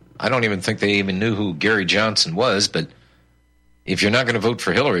 I don't even think they even knew who Gary Johnson was, but if you're not going to vote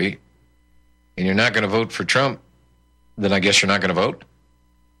for Hillary, and you're not going to vote for Trump, then I guess you're not going to vote.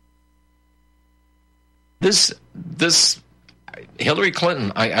 This Hillary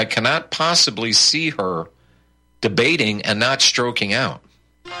Clinton, I cannot possibly see her debating and not stroking out.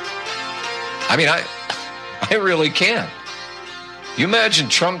 I mean, I really can't. You imagine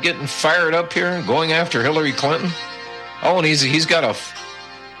Trump getting fired up here and going after Hillary Clinton? Oh, and he's got a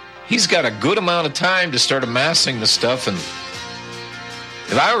good amount of time to start amassing the stuff. And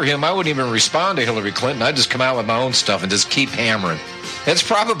if I were him, I wouldn't even respond to Hillary Clinton. I'd just come out with my own stuff and just keep hammering. That's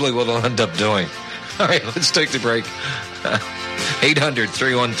probably what I'll end up doing. All right, let's take the break.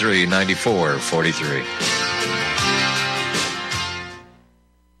 800-313-9443.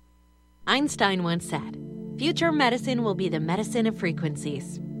 Einstein once said, "Future medicine will be the medicine of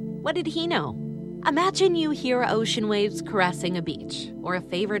frequencies." What did he know? Imagine you hear ocean waves caressing a beach, or a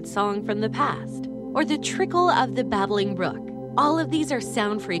favorite song from the past, or the trickle of the babbling brook. All of these are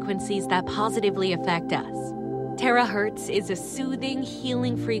sound frequencies that positively affect us. Terahertz is a soothing,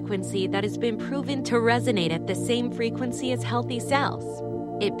 healing frequency that has been proven to resonate at the same frequency as healthy cells.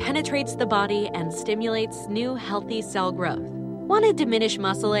 It penetrates the body and stimulates new healthy cell growth. Want to diminish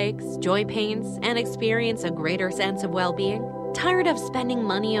muscle aches, joint pains, and experience a greater sense of well-being? Tired of spending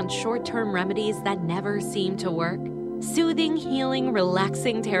money on short-term remedies that never seem to work? Soothing, healing,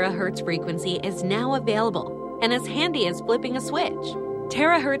 relaxing terahertz frequency is now available and as handy as flipping a switch.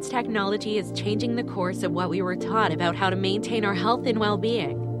 Terahertz technology is changing the course of what we were taught about how to maintain our health and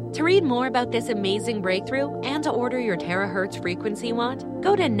well-being. To read more about this amazing breakthrough and to order your terahertz frequency wand,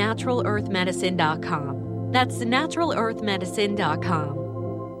 go to naturalearthmedicine.com. That's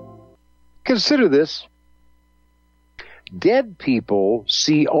naturalearthmedicine.com. Consider this. Dead people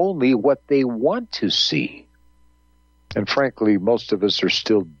see only what they want to see. And frankly, most of us are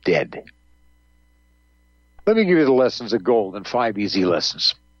still dead. Let me give you the lessons of gold in 5 easy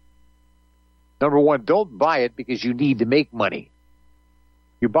lessons. Number 1, don't buy it because you need to make money.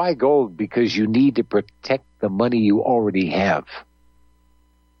 You buy gold because you need to protect the money you already have.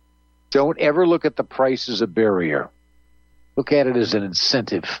 Don't ever look at the price as a barrier. Look at it as an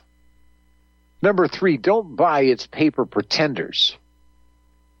incentive. Number 3, don't buy its paper pretenders.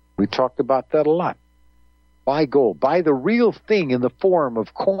 We talked about that a lot. Buy gold. Buy the real thing in the form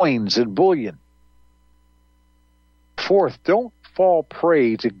of coins and bullion. 4th, don't fall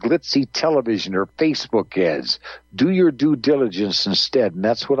prey to glitzy television or Facebook ads. Do your due diligence instead, and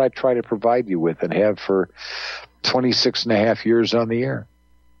that's what I try to provide you with and have for 26 and a half years on the air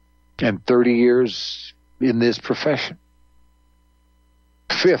and 30 years in this profession.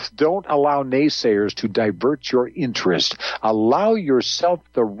 5th, don't allow naysayers to divert your interest. Allow yourself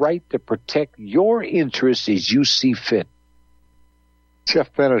the right to protect your interests as you see fit.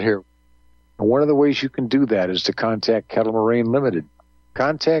 Jeff Bennett here. And one of the ways you can do that is to contact Kettle Moraine Limited.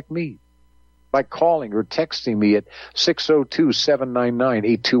 Contact me by calling or texting me at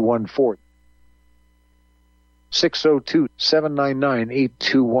 602-799-8214.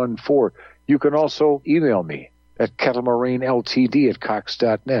 602-799-8214. You can also email me at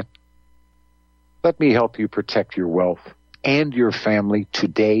kettlemaraineltd@cox.net. Let me help you protect your wealth and your family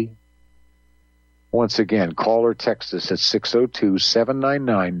today. Once again, call or text us at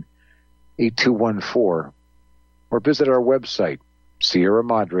 602-799-8214 or visit our website,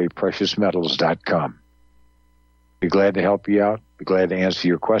 SierraMadrePreciousMetals.com. Be glad to help you out. Be glad to answer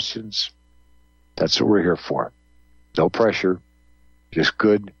your questions. That's what we're here for. No pressure, just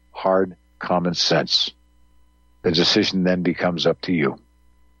good, hard, common sense. The decision then becomes up to you.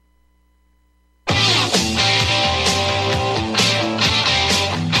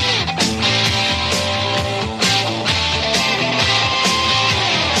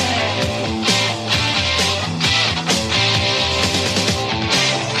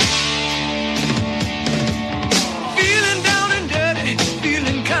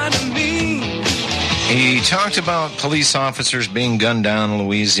 He talked about police officers being gunned down in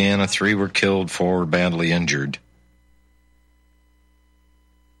Louisiana. 3 were killed, 4 were badly injured.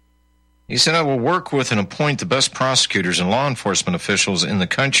 He said, I will work with and appoint the best prosecutors and law enforcement officials in the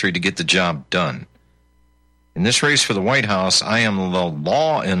country to get the job done. In this race for the White House, I am the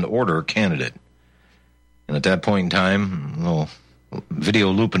law and order candidate. And at that point in time, a little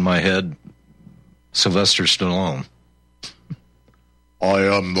video loop in my head, Sylvester Stallone. I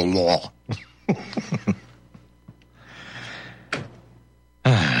am the law.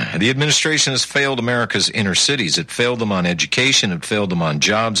 The administration has failed America's inner cities. It failed them on education. It failed them on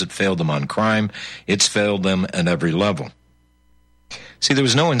jobs. It failed them on crime. It's failed them at every level. See, there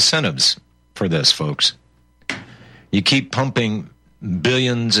was no incentives for this, folks. You keep pumping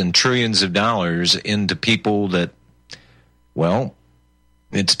billions and trillions of dollars into people that, well,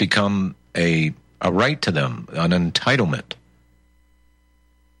 it's become a right to them, an entitlement.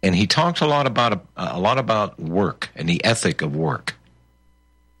 And he talked a lot about work and the ethic of work.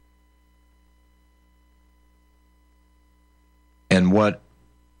 And what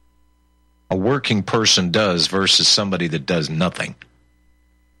a working person does versus somebody that does nothing.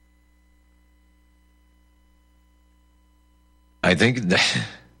 I think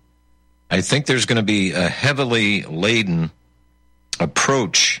there's going to be a heavily laden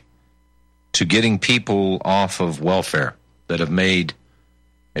approach to getting people off of welfare that have made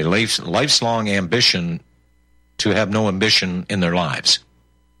a lifelong ambition to have no ambition in their lives,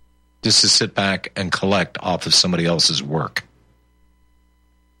 just to sit back and collect off of somebody else's work.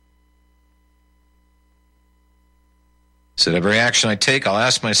 So every action I take, I'll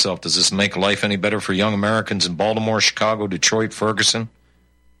ask myself, does this make life any better for young Americans in Baltimore, Chicago, Detroit, Ferguson?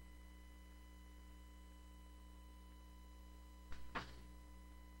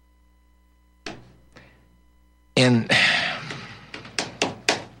 And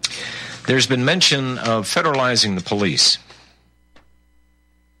there's been mention of federalizing the police.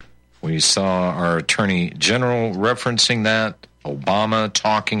 We saw our Attorney General referencing that, Obama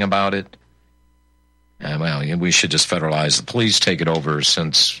talking about it. Well, we should just federalize the police, take it over,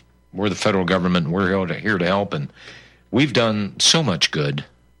 since we're the federal government and we're here to help. And we've done so much good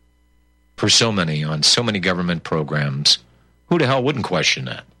for so many on so many government programs. Who the hell wouldn't question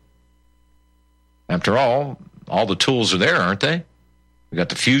that? After all the tools are there, aren't they? We got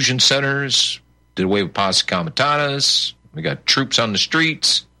the fusion centers, did away with posse comitatus, we got troops on the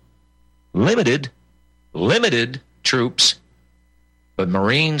streets, limited troops. But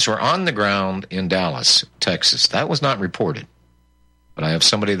Marines were on the ground in Dallas, Texas. That was not reported. But I have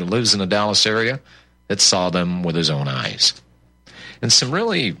somebody that lives in the Dallas area that saw them with his own eyes. And some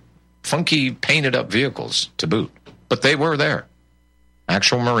really funky painted up vehicles to boot. But they were there.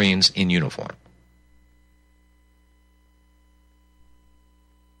 Actual Marines in uniform.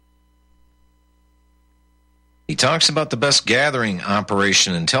 He talks about the best gathering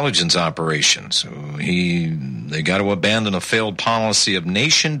operation, intelligence operations. They got to abandon a failed policy of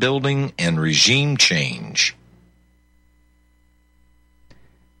nation building and regime change.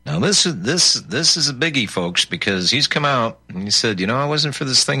 Now this is a biggie, folks, because he's come out and he said, I wasn't for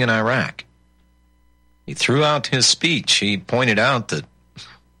this thing in Iraq. He threw out his speech. He pointed out that,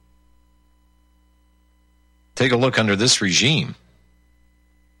 take a look under this regime,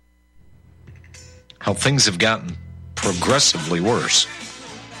 how things have gotten progressively worse.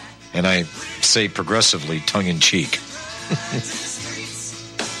 And I say progressively tongue-in-cheek.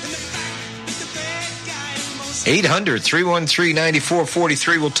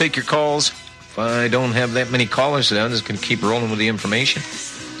 800-313-9443. We'll take your calls. If I don't have that many callers today, I'm just going to keep rolling with the information.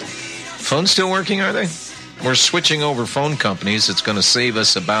 Phones still working, are they? We're switching over phone companies. It's going to save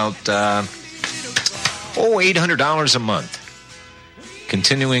us about $800 a month.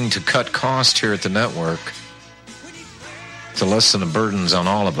 Continuing to cut cost here at the network to lessen the burdens on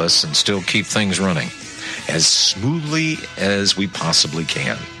all of us and still keep things running as smoothly as we possibly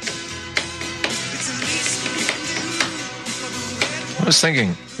can. I was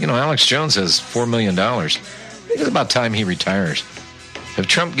thinking, Alex Jones has $4 million. I think it's about time he retires. If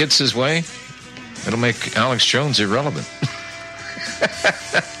Trump gets his way, it'll make Alex Jones irrelevant.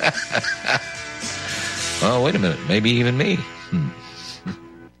 Well, wait a minute. Maybe even me.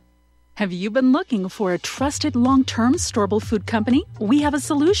 Have you been looking for a trusted long-term storable food company? We have a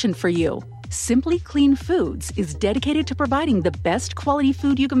solution for you. Simply Clean Foods is dedicated to providing the best quality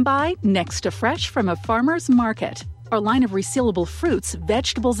food you can buy next to fresh from a farmer's market. Our line of resealable fruits,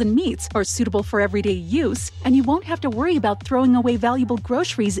 vegetables, and meats are suitable for everyday use, and you won't have to worry about throwing away valuable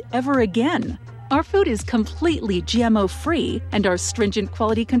groceries ever again. Our food is completely GMO-free, and our stringent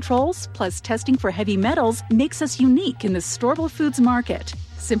quality controls, plus testing for heavy metals, makes us unique in the storable foods market.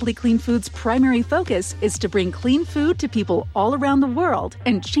 Simply Clean Foods' primary focus is to bring clean food to people all around the world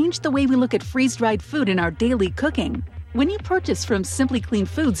and change the way we look at freeze-dried food in our daily cooking. When you purchase from Simply Clean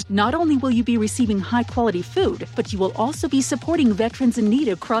Foods, not only will you be receiving high-quality food, but you will also be supporting veterans in need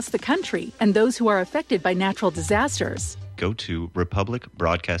across the country and those who are affected by natural disasters. Go to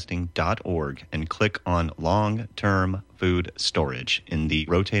republicbroadcasting.org and click on long-term food storage in the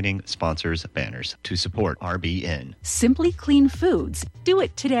rotating sponsors banners to support RBN. Simply Clean Foods. Do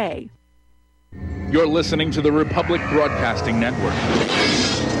it today. You're listening to the Republic Broadcasting Network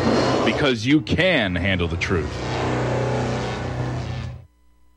because you can handle the truth.